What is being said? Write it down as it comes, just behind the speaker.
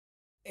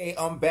Hey,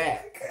 I'm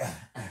back.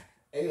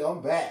 Hey,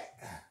 I'm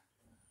back.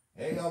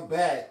 Hey, I'm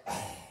back.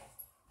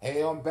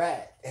 Hey, I'm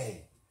back.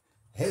 Hey,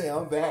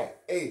 I'm back.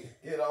 Hey,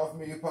 get off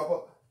me,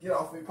 Papa. Get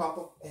off me,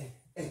 Papa. Hey,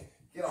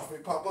 get off me,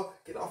 Papa.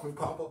 Get off me,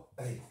 Papa.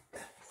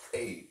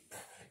 Hey,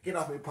 get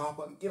off me,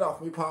 Papa. Get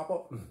off me,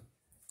 Papa.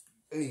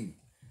 Hey,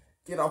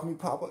 get off me,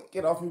 Papa.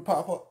 Get off me,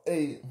 Papa.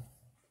 Hey.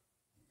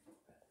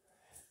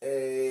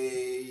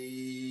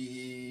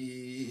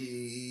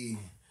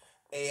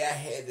 Hey, I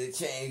had to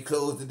change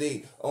clothes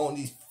today on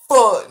these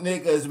fuck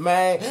niggas,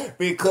 man,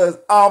 because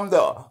I'm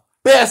the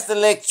best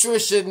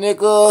electrician,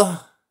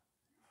 nigga.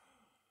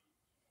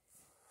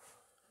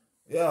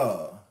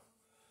 Yeah,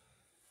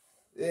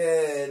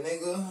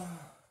 nigga.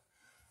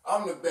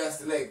 I'm the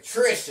best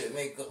electrician,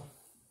 nigga.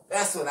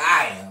 That's what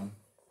I am.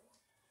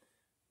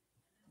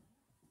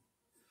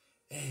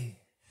 Hey,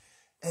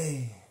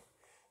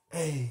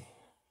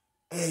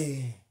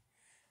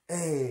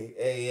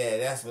 yeah,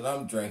 that's what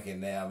I'm drinking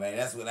now, man.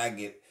 That's what I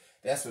get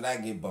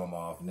bum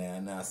off now.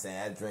 You know what I'm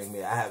saying?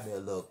 I have me a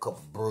little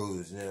couple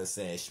brews, you know what I'm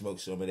saying? Smoke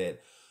some of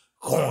that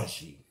corn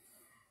shit.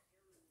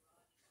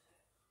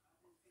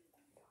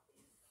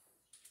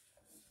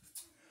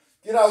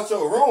 Get out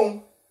your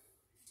room.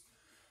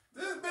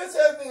 This bitch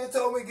ass nigga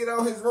told me to get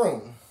out his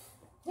room.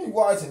 He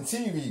watching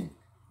TV.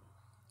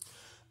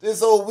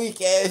 This old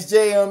weak ass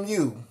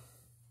JMU.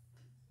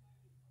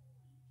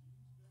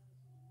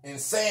 And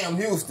Sam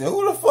Houston.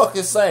 Who the fuck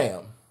is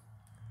Sam?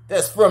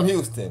 That's from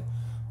Houston.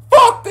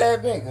 Fuck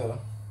that nigga.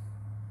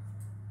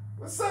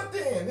 What's up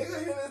then,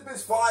 nigga? You and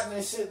this bitch farting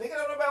and shit.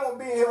 Nigga, nobody want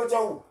to be here with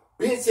your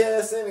bitch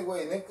ass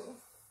anyway, nigga.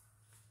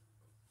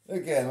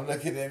 Look at him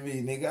looking at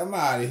me, nigga. I'm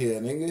out of here,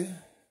 nigga.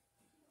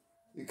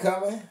 You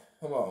coming?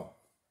 Come on.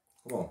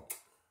 Come on.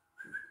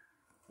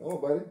 Come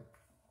on, buddy.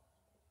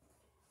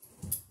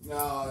 No,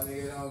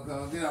 nigga, don't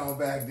come. Get on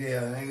back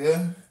there,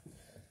 nigga.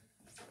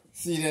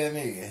 See that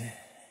nigga?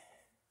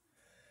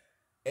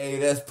 Hey,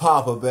 that's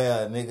Papa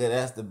Bear, nigga.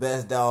 That's the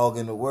best dog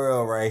in the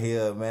world right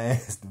here, man.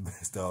 That's the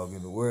best dog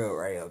in the world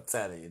right here. I'm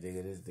telling you,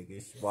 nigga. This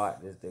nigga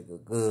smart. This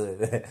nigga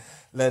good.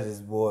 Let this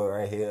boy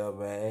right here,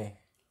 man.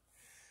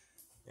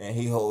 And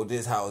he hold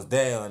this house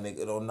down,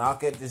 nigga. Don't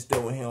knock at this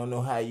door. He don't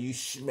know how you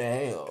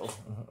smell.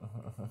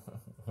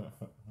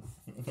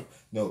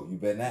 No, you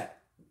better not.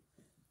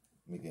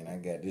 Nigga, I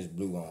got this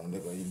blue on,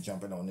 nigga. You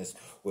jumping on this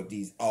with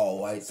these all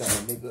whites on,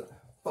 nigga.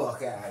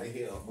 Fuck out of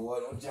here,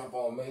 boy. Don't jump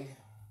on me.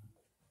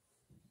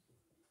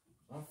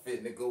 I'm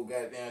fitting to go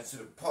goddamn to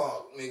the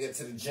park, nigga,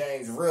 to the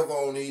James River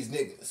on these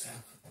niggas.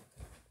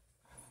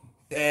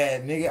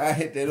 Dad, nigga, I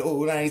hit that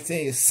old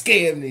 19,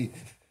 scared me.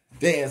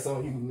 Dance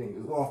on you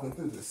niggas, walking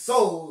through the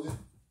soul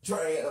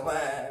train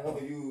line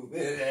on you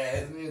bitch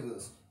ass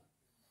niggas.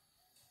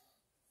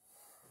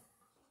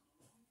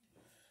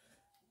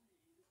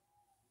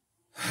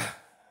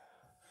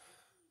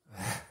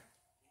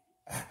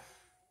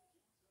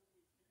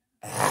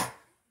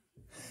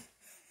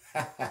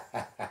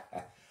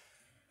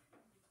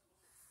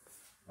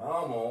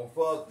 I'm gonna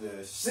fuck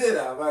the shit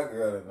out of my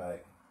girl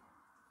tonight.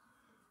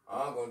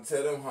 I'm gonna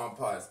tear them hump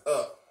parts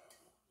up.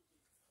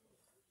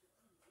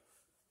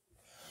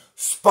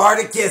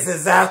 Spartacus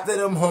is after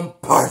them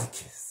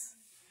Humparticus.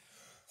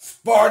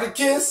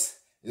 Spartacus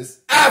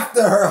is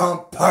after her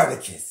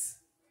Humparticus.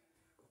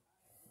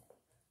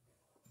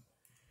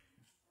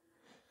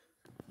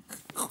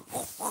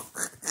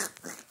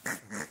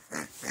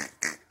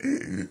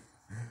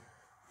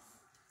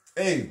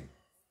 Hey.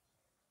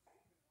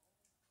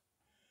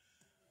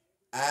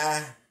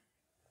 I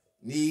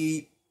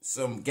need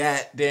some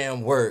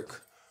goddamn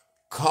work.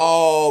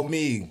 Call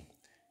me.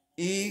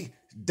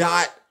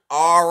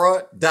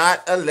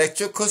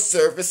 E.Ara.Electrical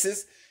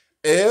Services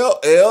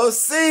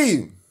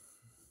LLC.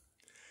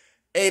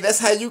 Hey, that's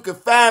how you can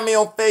find me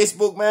on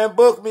Facebook, man.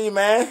 Book me,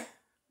 man.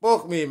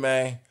 Book me,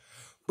 man.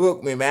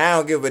 Book me, man. I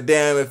don't give a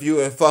damn if you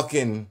in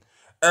fucking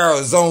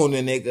Arizona,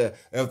 nigga.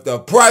 If the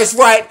price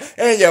right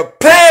and you're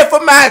paying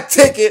for my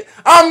ticket,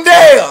 I'm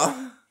there.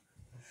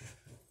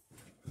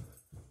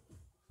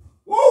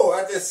 Whoa,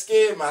 I just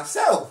scared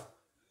myself.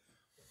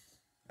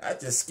 I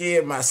just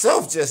scared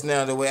myself just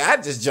now the way I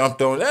just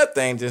jumped on that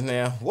thing just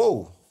now.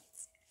 Whoa.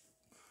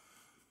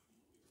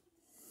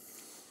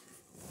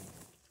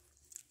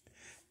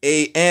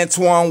 Hey,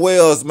 Antoine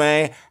Wells,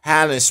 man.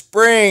 Highland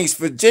Springs,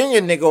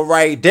 Virginia, nigga,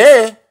 right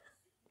there.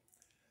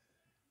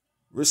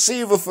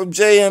 Receiver from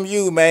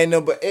JMU, man.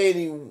 Number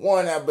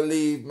 81, I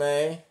believe,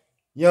 man.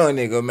 Young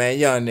nigga, man.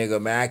 Young nigga,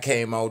 man. I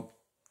came out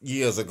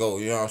years ago,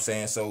 you know what I'm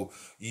saying? So,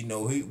 you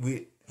know,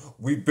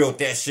 we built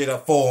that shit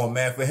up for him,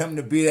 man. For him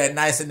to be that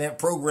nice in that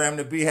program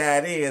to be how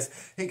it is,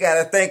 he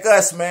gotta thank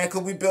us, man,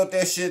 because we built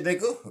that shit,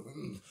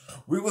 nigga.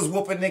 We was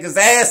whooping niggas'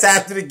 ass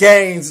after the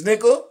games,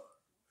 nigga.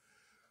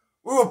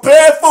 We were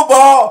playing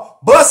football,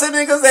 busting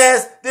niggas'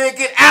 ass, then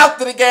get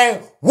after the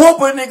game,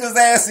 whooping niggas'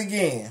 ass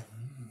again.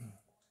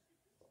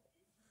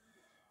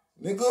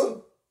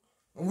 Nigga,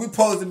 we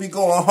supposed to be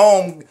going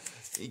home,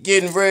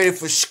 getting ready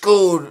for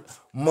school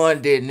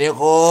Monday,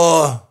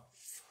 nigga.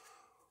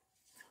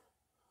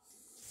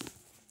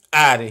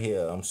 Out of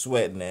here. I'm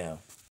sweating now.